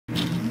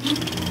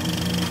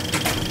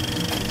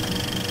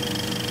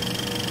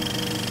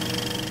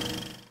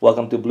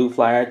Welcome to Blue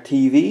Flyer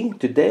TV.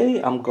 Today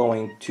I'm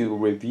going to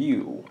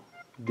review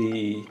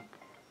the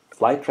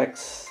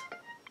Flytrex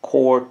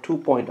Core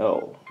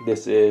 2.0.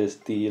 This is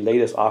the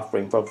latest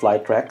offering from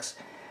Flytrex,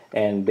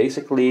 and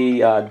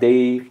basically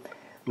they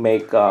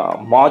make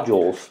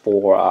modules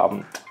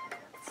for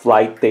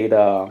flight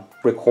data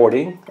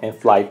recording and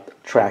flight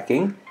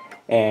tracking,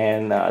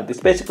 and it's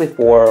basically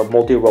for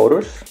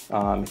multi-rotors,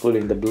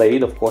 including the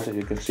blade, of course, as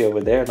you can see over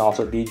there, and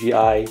also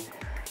DJI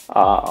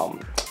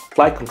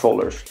flight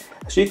controllers.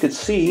 So you can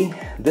see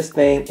this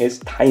thing is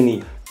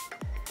tiny,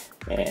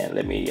 and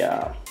let me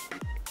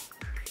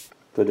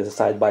put this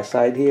side by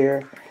side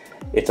here.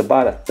 It's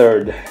about a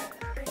third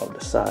of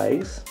the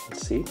size.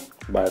 Let's see,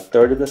 about a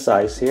third of the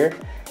size here,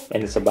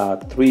 and it's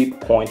about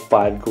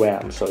 3.5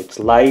 grams. So it's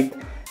light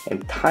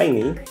and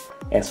tiny,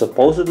 and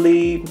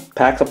supposedly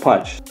packs a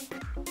punch.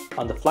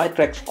 On the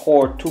Flytrex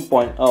Core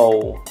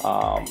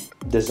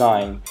 2.0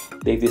 design,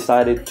 they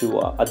decided to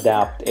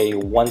adapt a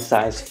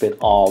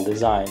one-size-fit-all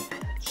design.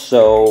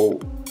 So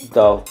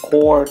the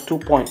Core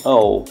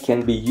 2.0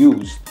 can be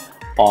used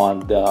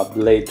on the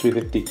Blade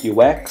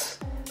 350QX,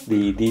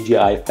 the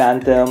DJI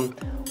Phantom,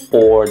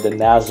 or the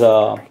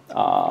Naza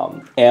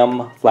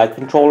M flight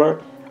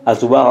controller,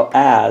 as well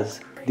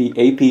as the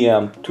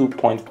APM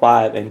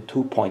 2.5 and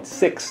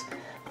 2.6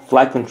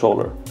 flight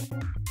controller.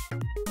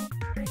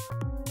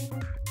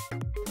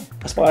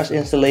 As far as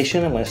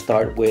installation, I'm going to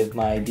start with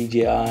my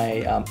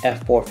DJI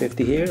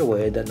F450 here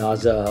with the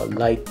Naza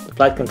light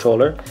flight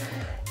controller.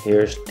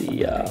 Here's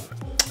the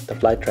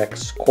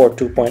Flytrex Core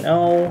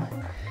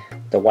 2.0,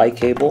 the Y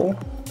cable.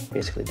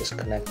 Basically just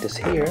connect this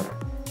here.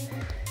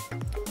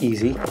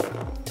 Easy,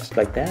 just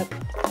like that.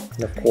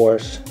 And of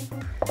course,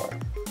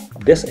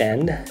 this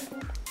end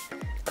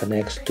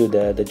connects to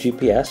the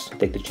GPS.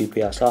 Take the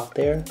GPS off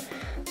there,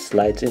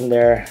 slides in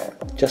there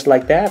just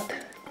like that.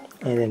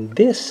 And then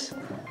this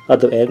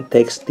other end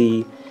takes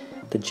the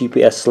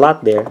GPS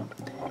slot there,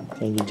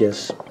 and you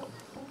just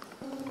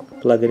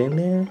plug it in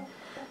there.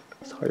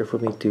 It's harder for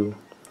me to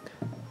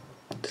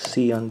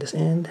see on this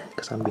end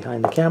because I'm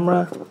behind the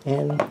camera,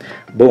 and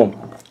boom,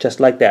 just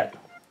like that,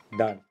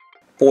 done.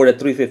 For the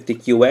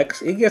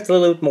 350QX, it gets a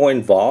little bit more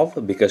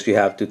involved because you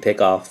have to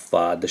take off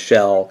the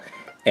shell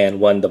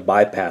and run the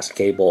bypass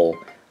cable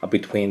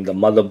between the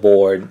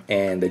motherboard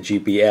and the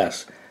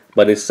GPS.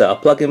 But it's a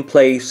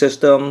plug-and-play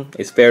system.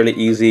 It's fairly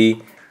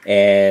easy,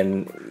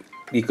 and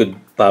you could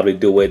probably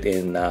do it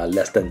in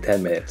less than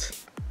 10 minutes.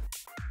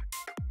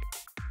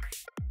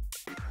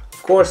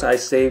 Of course, I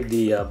saved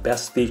the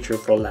best feature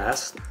for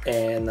last,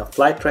 and the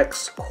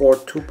Flytrex Core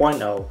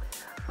 2.0,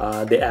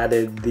 they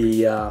added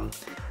a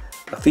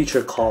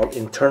feature called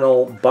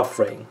internal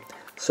buffering.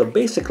 So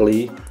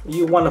basically,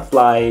 you want to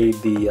fly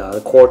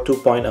the Core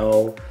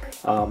 2.0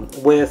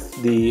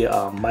 with the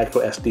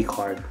micro SD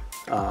card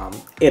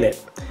in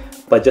it.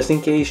 But just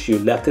in case you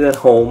left it at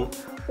home,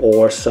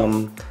 or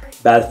some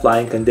bad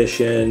flying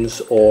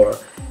conditions, or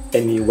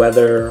any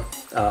weather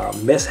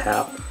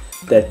mishap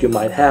that you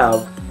might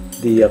have,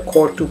 the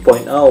Core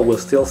 2.0 will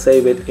still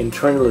save it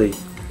internally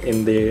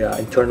in the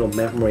internal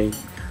memory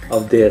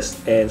of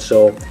this. And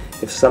so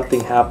if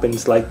something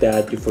happens like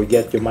that, you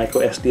forget your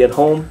micro SD at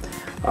home,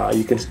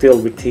 you can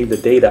still retrieve the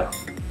data.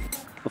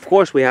 Of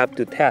course, we have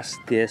to test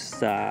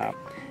this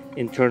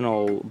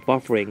internal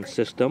buffering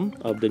system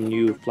of the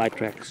new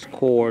Flytrex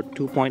Core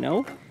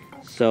 2.0.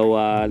 So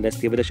let's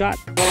give it a shot.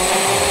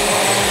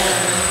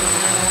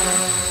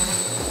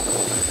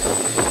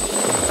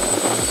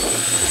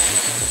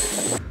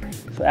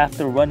 So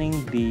after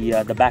running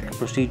the backup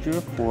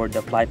procedure for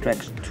the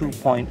Flytrex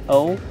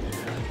 2.0,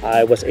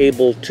 I was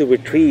able to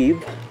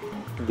retrieve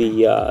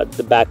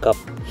the backup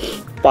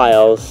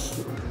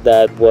files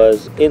that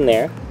was in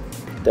there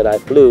that I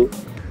flew,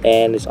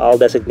 and it's all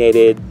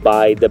designated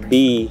by the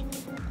B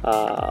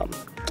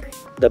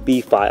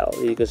file.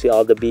 You can see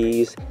all the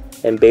B's,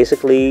 and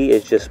basically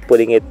it's just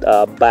putting it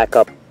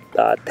backup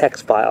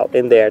text file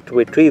in there to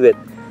retrieve it,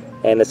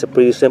 and it's a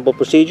pretty simple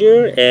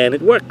procedure, and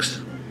it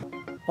works.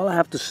 Well, I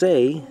have to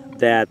say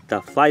that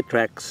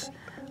Flytrex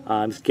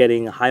is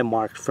getting high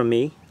marks from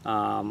me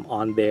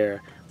on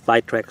their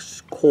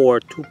Flytrex Core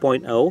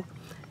 2.0,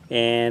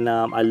 and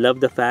I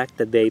love the fact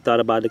that they thought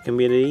about the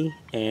community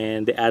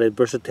and they added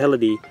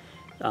versatility,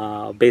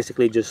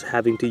 basically just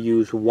having to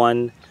use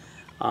one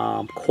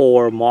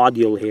core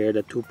module here,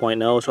 the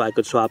 2.0, so I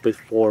could swap it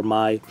for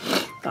my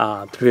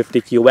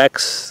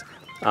 350QX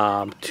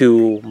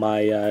to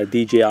my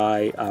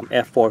DJI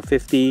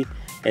F450,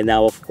 and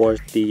now of course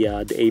the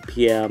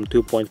APM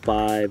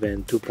 2.5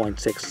 and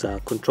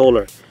 2.6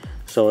 controller.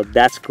 So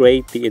that's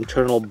great. The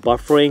internal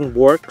buffering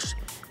works.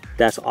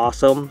 That's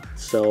awesome.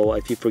 So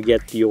if you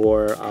forget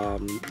your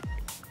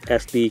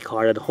SD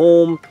card at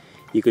home,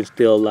 you can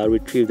still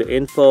retrieve the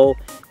info,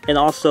 and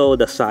also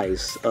the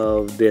size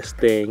of this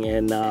thing.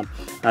 And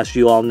as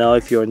you all know,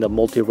 if you're in the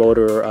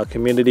multi-rotor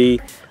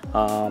community,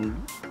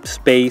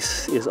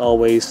 space is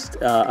always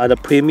at a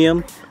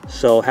premium.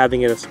 So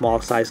having it a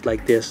small size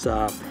like this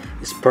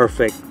is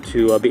perfect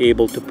to be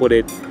able to put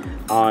it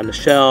on a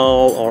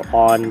shell or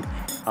on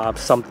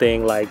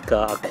something like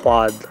a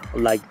quad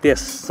like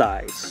this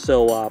size.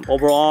 So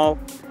overall,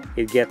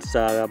 it gets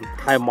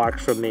high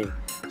marks from me.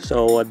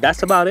 So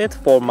that's about it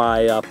for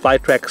my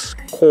Flytrex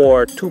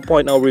Core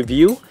 2.0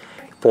 review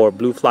for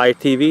Blue Flyer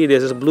TV.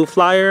 This is Blue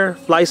Flyer.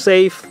 Fly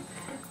safe.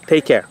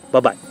 Take care.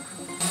 Bye-bye.